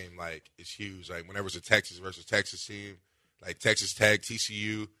Texas game, like, is huge. Like, whenever it's a Texas versus Texas team, like Texas Tech,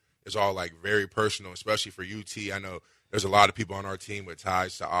 TCU, is all, like, very personal, especially for UT. I know there's a lot of people on our team with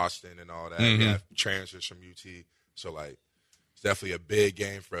ties to Austin and all that. Mm-hmm. We have transfers from UT. So, like, it's definitely a big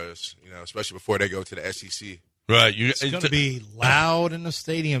game for us, especially before they go to the SEC. Right. It's going to be loud in the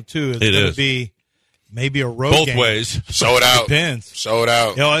stadium, too. It's going to be maybe a road both game. ways. Sold out. Depends. Sold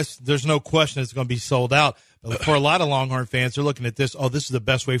out. There's no question it's going to be sold out. For a lot of Longhorn fans, they're looking at this. Oh, this is the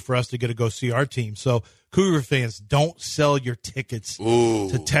best way for us to get to go see our team. So, Cougar fans, don't sell your tickets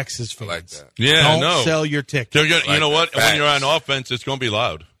to Texas fans. I like that. Yeah, don't sell your tickets. You know what? Facts. When you're on offense, it's going to be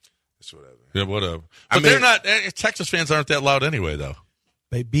loud. It's whatever. Yeah, whatever. But they're not. Texas fans aren't that loud anyway, though.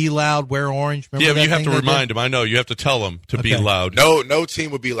 They be loud, wear orange. Remember but you have to remind them. I know you have to tell them to be loud. No team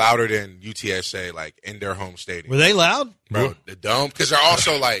would be louder than UTSA, like in their home stadium. Were they loud, bro? The Dome, because they're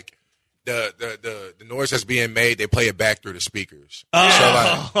also like. The noise that's being made, they play it back through the speakers.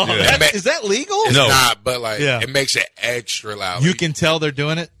 Is that legal? It's not, but it makes it extra loud. You can tell they're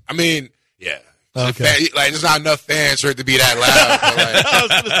doing it? I mean, yeah. Okay. There's not enough fans for it to be that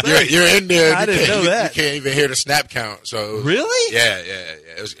loud. But, you're in there. I didn't know that. You can't even hear the snap count. So really? Yeah.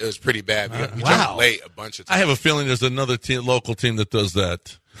 It was pretty bad. We jumped late a bunch of times. I have a feeling there's another local team that does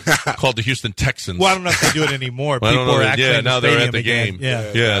that. Called the Houston Texans. Well, I don't know if they do it anymore. People are actually now they're at the game.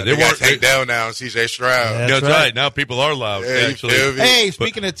 Yeah. They got Tank down now and CJ Stroud. That's right. Now people are loud. Actually. Hey,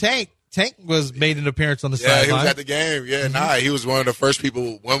 speaking of Tank was made an appearance on the sideline. Yeah, he was at the game. Yeah, he was one of the first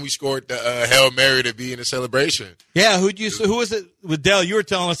people when we scored the Hail Mary to be in the celebration. Yeah, who was it? With Dell, you were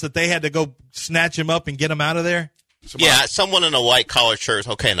telling us that they had to go snatch him up and get him out of there. Someone in a white collar shirt.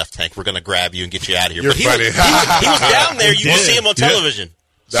 Okay, enough, Tank. We're going to grab you and get you out of here. You're funny. He was down there. You can see him on television.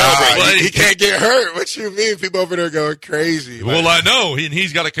 He can't get hurt. What you mean? People over there going crazy. Well, I know.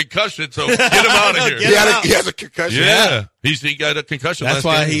 He's got a concussion, so get him out of here. He has a concussion. Yeah. He got a concussion. That's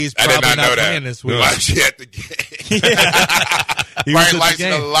why he's probably not playing this week. Watch he at the game. Bright lights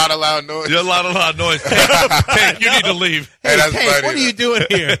and a lot of loud noise. Yeah, a lot of loud noise. Tank, you need to leave. Hey, that's funny. What are you doing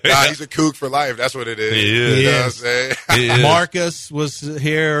here? He's a kook for life. That's what it is. He is. You know what I'm saying? Marcus was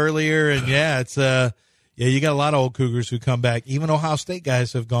here earlier, and it's you got a lot of old Cougars who come back. Even Ohio State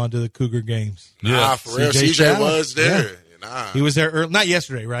guys have gone to the Cougar games. Nah, for real. CJ was there. Yeah. He was there not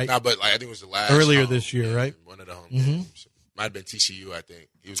yesterday, right? Nah, but I think it was the last earlier this year, right? One of the home games. Might have been TCU, I think.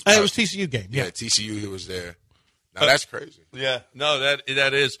 It was TCU game. Yeah, TCU. He was there. Now that's crazy. Yeah, no,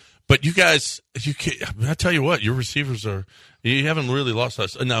 that is. But you guys, I tell you what, your receivers you haven't really lost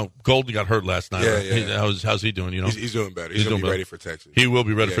us. Now Golden got hurt last night. Yeah. How's he doing? You know, he's doing better. He's going to be ready for Texas. He will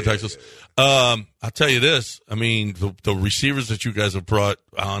be ready for Texas. Yeah. I'll tell you this. I mean, the receivers that you guys have brought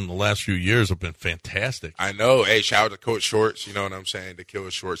on the last few years have been fantastic. I know. Hey, shout out to Coach Shorts. You know what I'm saying? The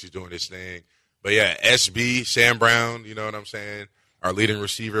killer Shorts. He's doing his thing. But yeah, SB Sam Brown. You know what I'm saying? Our leading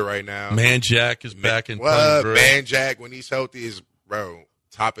receiver right now. Manjack is back in. Manjack, when he's healthy, is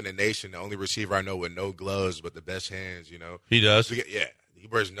top in the nation. The only receiver I know with no gloves but the best hands. You know, he does. Yeah, he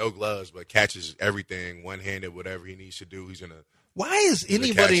wears no gloves but catches everything one-handed. Whatever he needs to do, he's gonna. Why is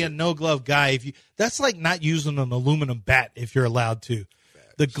anybody a no glove guy? That's like not using an aluminum bat if you're allowed to.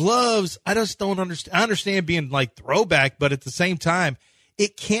 Facts. The gloves, I just don't understand. I understand being like throwback, but at the same time,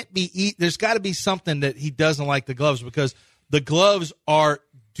 it can't be. There's got to be something that he doesn't like the gloves because. The gloves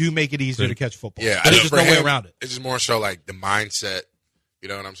do make it easier to catch football. Yeah, there's just no way around it. It's just more so like the mindset. You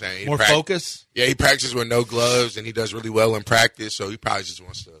know what I'm saying? More focus. Yeah, he practices with no gloves, and he does really well in practice. So he probably just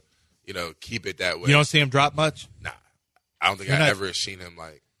wants to, keep it that way. You don't see him drop much? Nah, I don't think I've ever seen him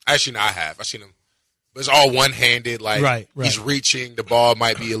like. Actually, no, I have. I've seen him, but it's all one-handed. Like right. He's reaching. The ball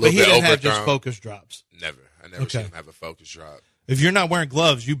might be a little bit overthrown. But he didn't have just focus drops. Never. I never seen him have a focus drop. If you're not wearing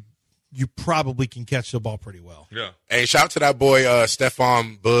gloves, you probably can catch the ball pretty well. Yeah. Hey, shout out to that boy,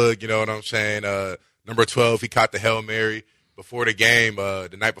 Stephon Bug, you know what I'm saying? Number 12, he caught the Hail Mary before the game.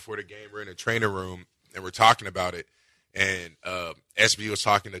 The night before the game, we're in the training room, and we're talking about it. And SB was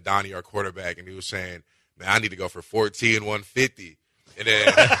talking to Donnie, our quarterback, and he was saying, man, I need to go for 14, 150. And then,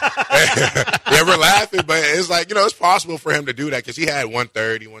 we're laughing, but it's like, it's possible for him to do that because he had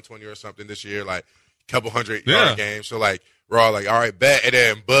 130, 120 or something this year, like a couple hundred-yard games. So, like, we're all like, all right, bet. And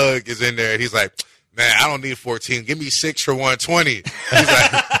then Bug is in there, and he's like, man, I don't need 14. Give me 6 for 120. He's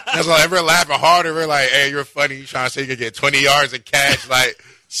like, that's all. We're laughing harder. We're like, hey, you're funny. You trying to say you can get 20 yards and catch, like,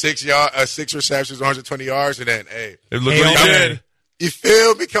 6 receptions, 120 yards, and then, hey. It looked like he did. You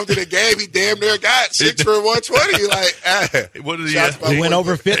feel me? Come to the game, he damn near got 6 for 120. Like, what did he? He went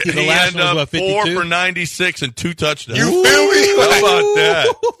over 50. The last one was about 52. 4 for 96 and 2 touchdowns. You feel me? How about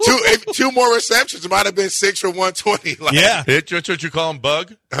that? Two more receptions might have been 6 for 120. Like, yeah. What you call him,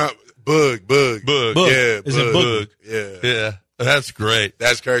 Bug? Bug. Yeah, Is it Bug? Yeah. That's great.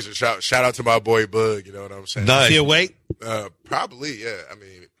 That's crazy. Shout out to my boy Bug. You know what I'm saying? Nice. Is he awake? Probably. Yeah. I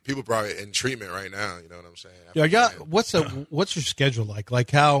mean, people probably in treatment right now. You know what I'm saying? What's your schedule like?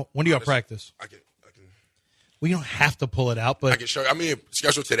 Like when do y'all practice? I can. Well, you don't have to pull it out, but I can show you. I mean,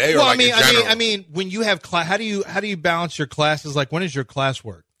 schedule today or well, like in general? I mean, when you have class, how do you balance your classes? Like, when is your class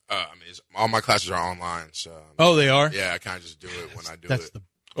work? All my classes are online. So. Oh, they are. Yeah, I kind of just do it when I do it.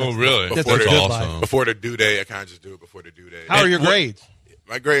 Oh, really? That's awesome. Before the due date, I kind of just do it before the due date. How are your grades?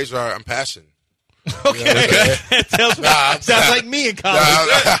 My grades I'm passing. Okay. Sounds like me in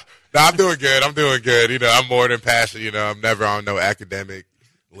college. No, I'm doing good. I'm more than passing. I'm never on no academic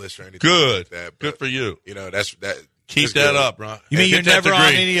list or anything like that. But, good for you. That's that. Keep that up, bro. You mean you're never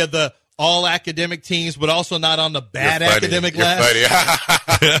on any of the all academic teams, but also not on the bad academic list?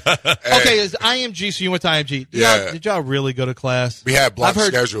 Okay, is IMG, so you went to IMG. Did y'all really go to class? We had block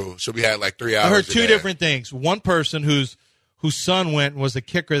schedule, so we had like 3 hours. I heard two different things. One person whose son went and was a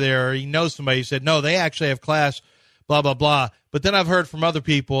kicker there, or he knows somebody who said, no, they actually have class, blah, blah, blah. But then I've heard from other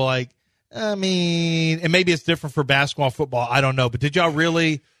people, like, I mean, and maybe it's different for basketball, football, I don't know. But did y'all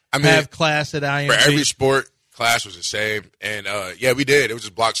really have class at IMG? For every sport, class was the same. And, yeah, we did. It was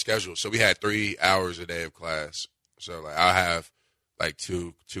just block schedule. So we had 3 hours a day of class. So, like, I'll have, like,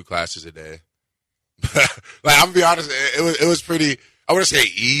 two classes a day. Like, I'm going to be honest, it was pretty – I wouldn't say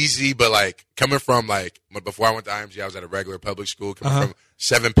easy, but like coming from like before I went to IMG, I was at a regular public school. Coming from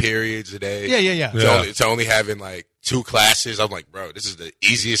 7 periods a day, to only having like 2 classes, I'm like, bro, this is the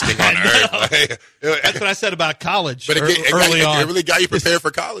easiest thing on earth. Like, that's what I said about college. But it really got you prepared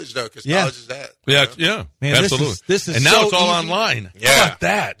for college though, because college is that. Yeah, man, absolutely. This is and now so it's all easy. online. Yeah, how about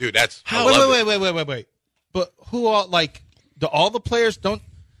that, dude? That's wait. But who all like? Do all the players don't?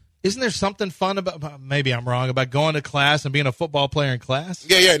 Isn't there something fun about, maybe I'm wrong, about going to class and being a football player in class?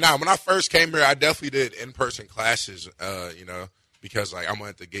 Yeah. Nah, when I first came here, I definitely did in-person classes, because like I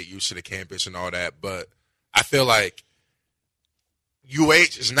wanted to get used to the campus and all that. But I feel like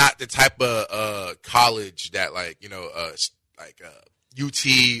UH is not the type of college that UT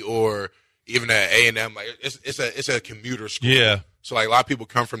or even at A&M. Like it's a commuter school. Yeah. So like a lot of people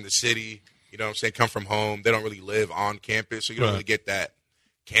come from the city. You know what I'm saying? Come from home. They don't really live on campus, so you don't really get that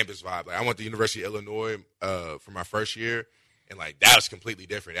campus vibe. Like I went to University of Illinois for my first year, and like that was completely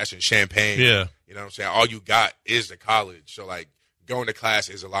different. That's in Champaign. Yeah. You know what I'm saying? All you got is the college. So like going to class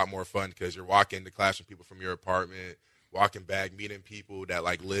is a lot more fun because you're walking to class with people from your apartment, walking back, meeting people that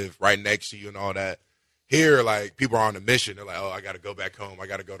like live right next to you and all that. Here, like, people are on a mission. They're like, oh, I got to go back home. I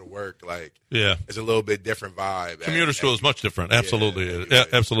got to go to work. Like, it's a little bit different vibe. Commuter school is much different. Absolutely. Yeah,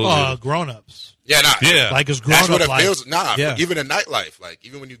 absolutely. Grown-ups. Yeah, like it's grown-up. That's what it life. feels. Even in nightlife. Like,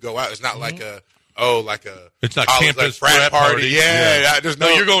 even when you go out, it's not like it's not college, campus like frat party. Yeah. No,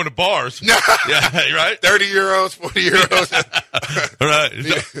 you're going to bars. Yeah, right? 30-year-olds, 40-year-olds. Right.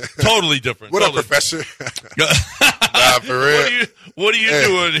 Totally different. What up, Professor? Nah, for real. What are you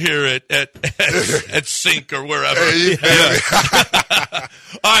doing here at Sync or wherever?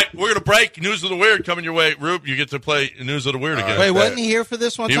 All right, we're going to break. News of the Weird coming your way. Rube, you get to play News of the Weird again. Wait, wasn't he here for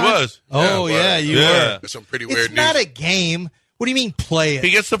this one time? He was. Oh, yeah, you were. That's some pretty weird It's not a game. What do you mean play it? He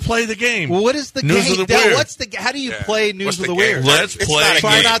gets to play the game. Well, what is the News game? of the Weird. How do you play News of the Weird? Let's play.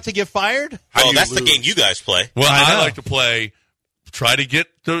 Try not to get fired? Well, that's the game you guys play. Well, I like to play. Try to get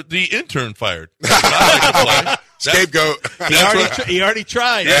the intern fired. That's what I like to play. Scapegoat. He already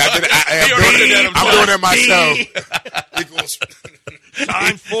tried. Yeah, I'm doing it myself. Equals.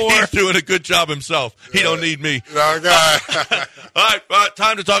 Time for. He's doing a good job himself. He don't need me. No, God. All right,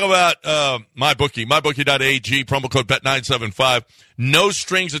 time to talk about MyBookie. MyBookie.ag, promo code Bet975. No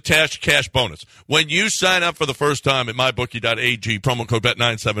strings attached cash bonus. When you sign up for the first time at MyBookie.ag, promo code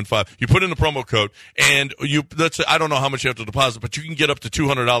Bet975, you put in the promo code, and I don't know how much you have to deposit, but you can get up to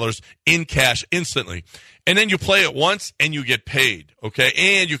 $200 in cash instantly. And then you play it once, and you get paid, okay?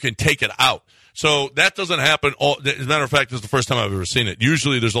 And you can take it out. So that doesn't happen. As a matter of fact, this is the first time I've ever seen it.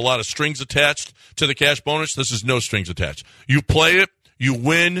 Usually there's a lot of strings attached to the cash bonus. This is no strings attached. You play it, you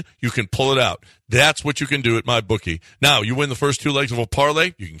win, you can pull it out. That's what you can do at MyBookie. Now, you win the first two legs of a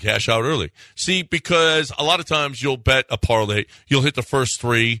parlay, you can cash out early. See, because a lot of times you'll bet a parlay, you'll hit the first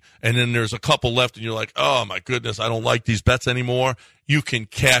three, and then there's a couple left, and you're like, oh, my goodness, I don't like these bets anymore. You can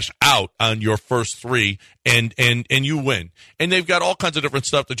cash out on your first three, and you win. And they've got all kinds of different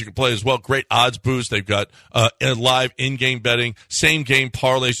stuff that you can play as well. Great odds boost. They've got live in-game betting, same-game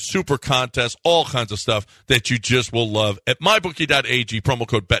parlays, super contests, all kinds of stuff that you just will love at MyBookie.ag, promo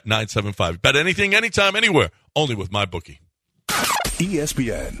code Bet975. Bet anything, anytime, anywhere, only with MyBookie.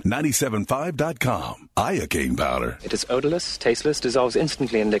 ESPN 975.com. Iocane powder. It is odorless, tasteless, dissolves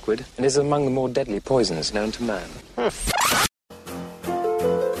instantly in liquid, and is among the more deadly poisons known to man.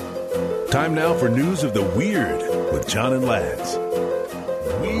 Time now for News of the Weird with John and Lance.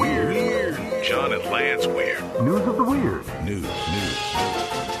 Weird. John and Lance Weird. News of the Weird. News.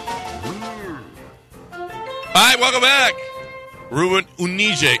 All right, welcome back. Reuben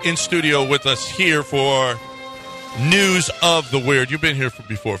Unije in studio with us here for News of the Weird. You've been here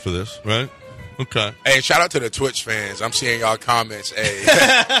before for this, right? Okay. Hey, shout out to the Twitch fans. I'm seeing y'all comments. Hey,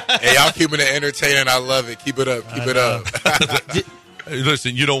 y'all keeping it entertaining. I love it. Keep it up.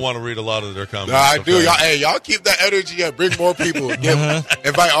 Listen, you don't want to read a lot of their comments. No, I do. Y'all keep that energy up. Bring more people.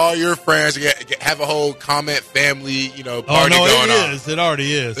 Invite all your friends. Have a whole comment family, party going on. It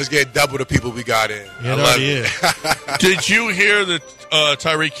already is. Let's get double the people we got in. It already is. Did you hear that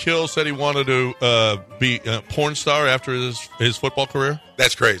Tyreek Hill said he wanted to be a porn star after his football career?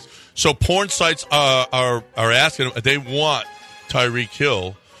 That's crazy. So porn sites are asking him. They want Tyreek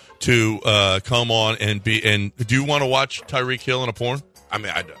Hill to come on and be. And do you want to watch Tyreek Hill in a porn? I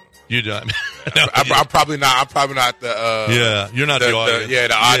mean, I don't. You don't. No, I'm probably not. I'm probably not the. You're not the audience.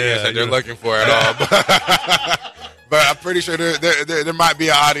 The audience that they're looking for at all. But I'm pretty sure there might be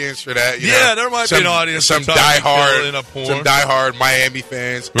an audience for that. There might be an audience. Some diehard Miami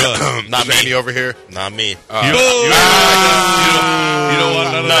fans. Really? Not me. Any over here? Not me. You don't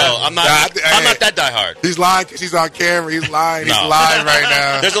want none of that? I'm not that diehard. He's lying because he's on camera. He's lying. He's lying right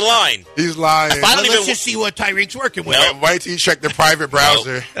now. There's a line. He's lying. Let's just see what Tyreek's working with. Wait till you check the private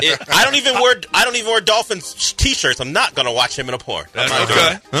browser. I don't even wear Dolphins t-shirts. I'm not going to watch him in a porn. That's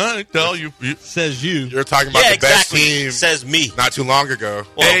okay. All right. Tell you. Says you. You're talking about the best team. Says me. Not too long ago.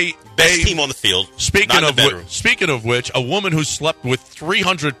 Well, best team on the field. Speaking of which, a woman who slept with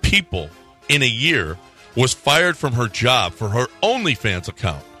 300 people in a year was fired from her job for her OnlyFans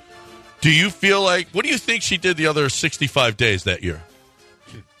account. Do you feel like, what do you think she did the other 65 days that year?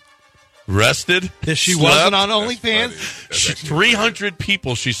 Rested? That she wasn't on OnlyFans? 300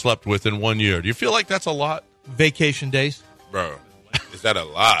 people she slept with in 1 year. Do you feel like that's a lot? Vacation days? Bro, is that a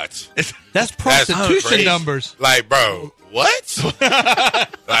lot? That's prostitution numbers. Like, bro, what?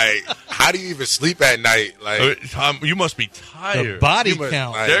 Like, how do you even sleep at night? Like, you must be tired. The body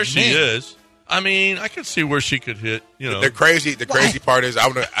count. Like, there she is. I mean, I can see where she could hit. You know, the crazy part is, I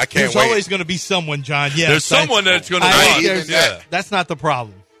can't There's wait. always going to be someone, John. Yes, there's someone that's going to that. That's not the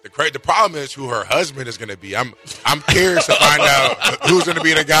problem. The problem is who her husband is going to be. I'm curious to find out who's going to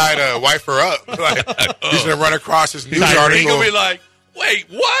be the guy to wife her up. Like, he's going to run across his news article. He's going to be like, wait,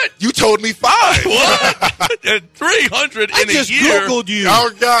 what? You told me 5. What? 300 in a year. I just Googled you.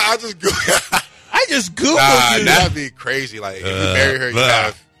 Oh, God, I just Googled you. That'd be crazy. Like, if you marry her,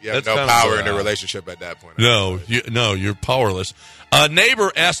 you have no power in the relationship at that point. No, you're powerless. A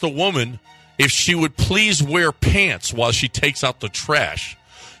neighbor asked a woman if she would please wear pants while she takes out the trash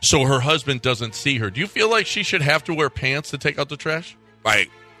so her husband doesn't see her. Do you feel like she should have to wear pants to take out the trash?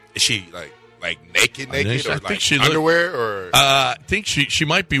 Like, is she like naked, or I like she underwear, or I think she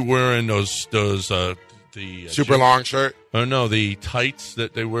might be wearing those the super long shirt. Oh no, the tights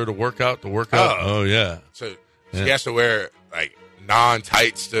that they wear to work out. Oh yeah. So she has to wear like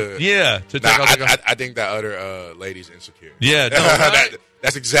non-tights to take out I think that other lady's insecure. Yeah, no, right?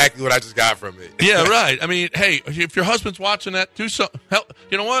 That's exactly what I just got from it. Yeah, right. I mean, hey, if your husband's watching that, do something. Help.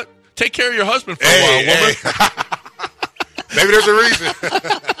 You know what? Take care of your husband for a while, woman. Maybe there's a reason.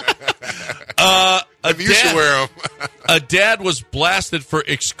 Maybe you should wear them. A dad was blasted for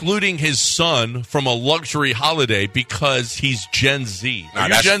excluding his son from a luxury holiday because he's Gen Z. Are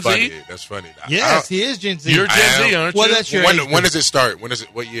you Gen funny. Z? That's funny. Yes, he is Gen Z. You're Gen Z, aren't you? Well, that's your when does it start?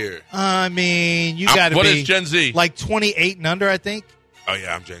 What year? I mean, you got to be. What is Gen Z? Like 28 and under, I think. Oh,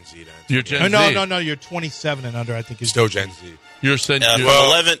 yeah, I'm Gen Z then. You're Gen Z? No, you're 27 and under, I think. Still Gen Z. You're saying... from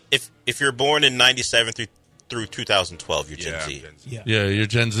 11, if you're born in 97 through 2012, you're Gen Z. Yeah, you're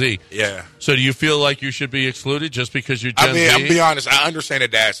Gen Z. Yeah. So do you feel like you should be excluded just because you're Gen Z? I'll be honest. I understand the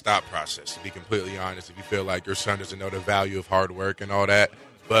dad's thought process, to be completely honest. If you feel like your son doesn't know the value of hard work and all that.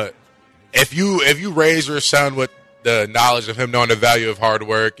 But if you raise your son with the knowledge of him knowing the value of hard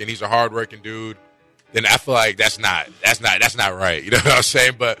work and he's a hard-working dude, then I feel like that's not right. You know what I'm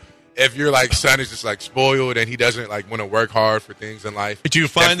saying? But if your like son is just like spoiled and he doesn't like want to work hard for things in life, do you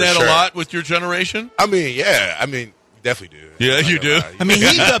find that a lot with your generation? I mean, yeah. I mean, you definitely do. Yeah, you do. I mean,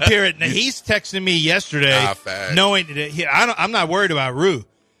 he's up here. He's texting me yesterday, knowing that I'm not worried about Rue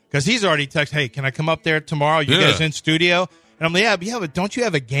because he's already texted, "Hey, can I come up there tomorrow? You guys in studio?" And I'm like, yeah, but don't you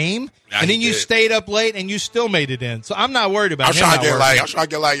have a game? And then you stayed up late and you still made it in. So I'm not worried about him. I'm trying to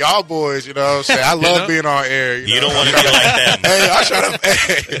get like y'all boys, you know what I'm saying? I love being on air. You don't want to be like them. Hey, I'm trying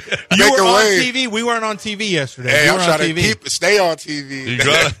to you were on TV. We weren't on TV yesterday. Hey, I'm trying to stay on TV.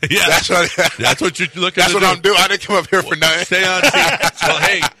 That's what you're looking That's what I'm doing. I didn't come up here for nothing. Stay on TV. Well,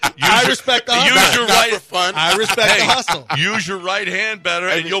 hey, I respect the hustle. Use your right. For fun. I respect the hustle. Use your right hand better,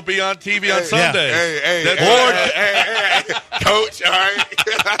 and you'll be on TV on Sundays. Hey, coach, all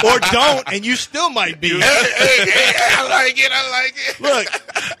right? Or don't, and you still might be. I like it. Look,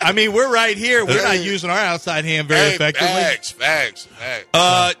 I mean, we're right here. We're not using our outside hand very effectively. Facts.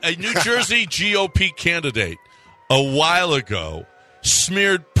 A New Jersey GOP candidate a while ago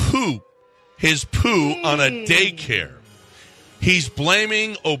smeared his poo on a daycare. He's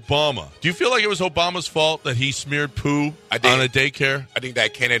blaming Obama. Do you feel like it was Obama's fault that he smeared poo on a daycare? I think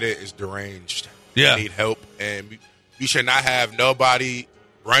that candidate is deranged. Yeah. They need help, and we should not have nobody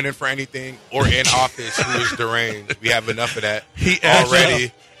running for anything or in office who is deranged. We have enough of that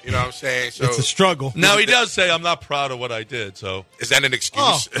already. You know what I'm saying? So it's a struggle. Now, he does say, I'm not proud of what I did. So is that an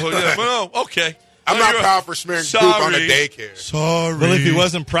excuse? Okay. I'm not proud for smearing poop on a daycare. Sorry. Well, if he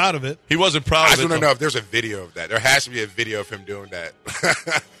wasn't proud of it. He wasn't proud of it. I just want to know if there's a video of that. There has to be a video of him doing that.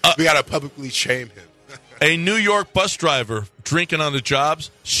 We got to publicly shame him. A New York bus driver drinking on the jobs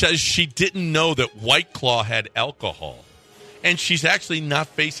says she didn't know that White Claw had alcohol. And she's actually not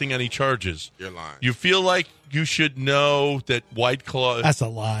facing any charges. You're lying. You feel like you should know that White Claw... That's a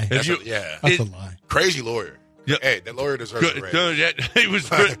lie. That's a lie. Crazy lawyer. Yeah. Hey, that lawyer deserves a raise. He was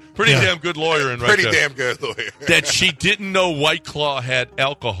pretty damn good lawyer. Damn good lawyer. That she didn't know White Claw had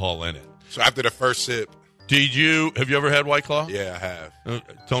alcohol in it. So after the first sip... Have you ever had White Claw? Yeah, I have.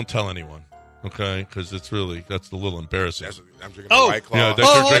 Don't tell anyone. Okay, because that's a little embarrassing. I'm drinking a White Claw. Yeah,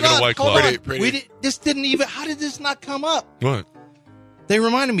 you're drinking a White Claw. Pretty. This didn't even. How did this not come up? What? They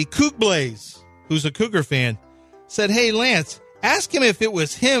reminded me. Kook Blaze, who's a Cougar fan, said, "Hey, Lance, ask him if it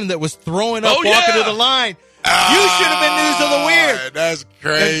was him that was throwing up walking to the line." You should have been News of the Weird. That's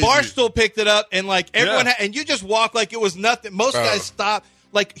crazy. And Barstool picked it up, and like everyone, and you just walk like it was nothing. Most guys stop.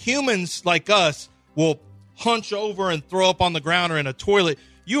 Like humans like us will hunch over and throw up on the ground or in a toilet.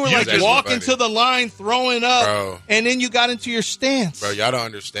 You were like walking to the line, throwing up, and then you got into your stance. Bro, y'all don't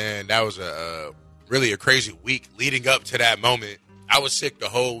understand. That was really a crazy week leading up to that moment. I was sick the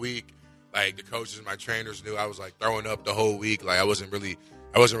whole week. Like the coaches and my trainers knew I was like throwing up the whole week. Like I wasn't really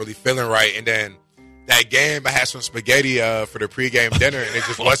feeling right. And then that game, I had some spaghetti for the pregame dinner, and it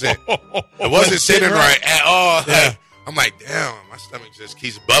just wasn't sitting right at all. Yeah. Like, I'm like, damn, my stomach just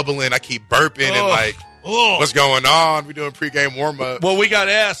keeps bubbling. I keep burping and like, what's going on? We doing pregame warm up. Well, we got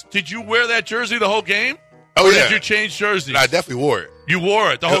asked, did you wear that jersey the whole game? Oh, or yeah. did you change jerseys? No, I definitely wore it. You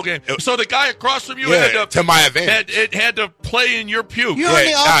wore it the whole game. So the guy across from you had to my advantage. had to play in your puke. You're on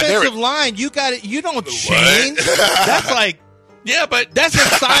the offensive line. You got it. You don't change. That's like. Yeah, but that's a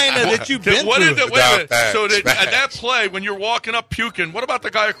sign that you've been through. So at that play, when you're walking up puking, what about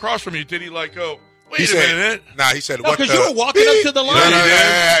the guy across from you? Did he like go, wait a minute? Nah, he said, what the? Because you were walking up to the line.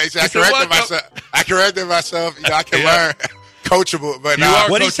 Yeah. He said, I corrected myself. You know, I can learn. Coachable, but now.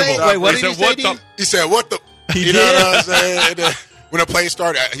 What did he say? Wait, what did he say to you? He said, what the? You know what I'm saying? When the play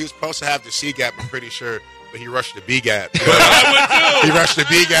started, he was supposed to have the C gap, I'm pretty sure. But he rushed the B gap. He rushed the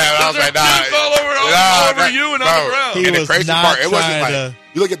B gap. I was like, all over you and on the ground. And the crazy part, it wasn't like,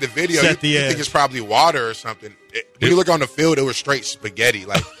 you look at the video, you think it's probably water or something. When you look on the field, it was straight spaghetti,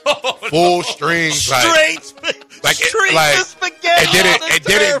 like full strings. Straight spaghetti. It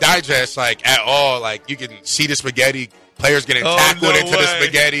didn't digest like at all. Like you can see the spaghetti. Players getting tackled into the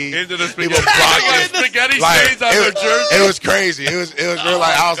spaghetti. Into the spaghetti. People blocking spaghetti stains on their jersey. It was crazy. It was real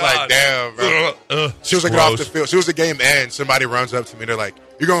like, I was like, damn, bro. She was like, off the field. As soon as the game ends, somebody runs up to me. They're like,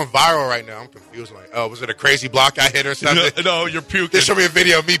 you're going viral right now. I'm confused. I'm like, oh, was it a crazy block I hit or something? No, you're puking. They showed me a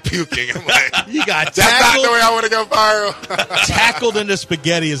video of me puking. I'm like, you got tackled. That's not the way I want to go viral. Tackled into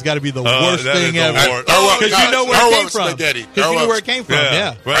spaghetti has got to be the worst thing ever. Because you know where it came from. Because you know where it came from.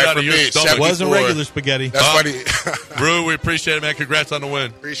 Yeah. Right out of your stomach. It wasn't regular spaghetti. That's funny. Brew, we appreciate it, man. Congrats on the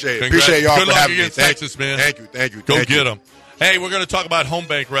win. Appreciate y'all Good for luck having me. against Texas, man. Thank you. Go get them. Hey, we're going to talk about Home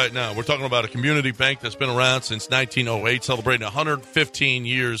Bank right now. We're talking about a community bank that's been around since 1908, celebrating 115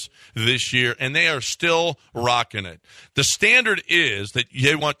 years this year, and they are still rocking it. The standard is that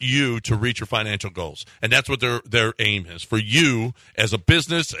they want you to reach your financial goals, and that's what their aim is. For you, as a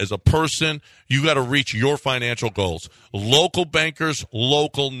business, as a person, you got to reach your financial goals. Local bankers,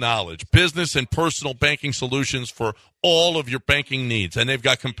 local knowledge, business and personal banking solutions for all of your banking needs, and they've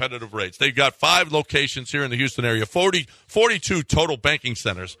got competitive rates. They've got 5 locations here in the Houston area, 42 total banking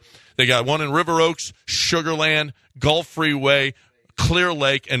centers. They got one in River Oaks, Sugar Land, Gulf Freeway, Clear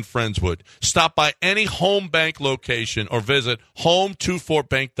Lake, and Friendswood. Stop by any Home Bank location or visit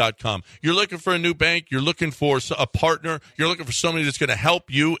home24bank.com. You're looking for a new bank. You're looking for a partner. You're looking for somebody that's going to help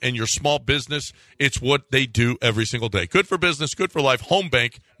you and your small business. It's what they do every single day. Good for business, good for life. Home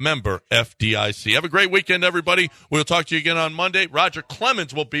Bank, member FDIC. Have a great weekend, everybody. We'll talk to you again on Monday. Roger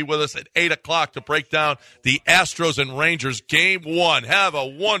Clemens will be with us at 8 o'clock to break down the Astros and Rangers Game 1. Have a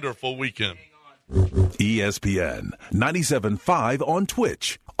wonderful weekend. ESPN 97.5 on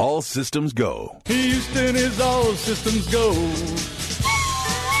Twitch. All systems go. Houston is all systems go.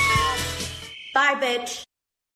 Bye, bitch.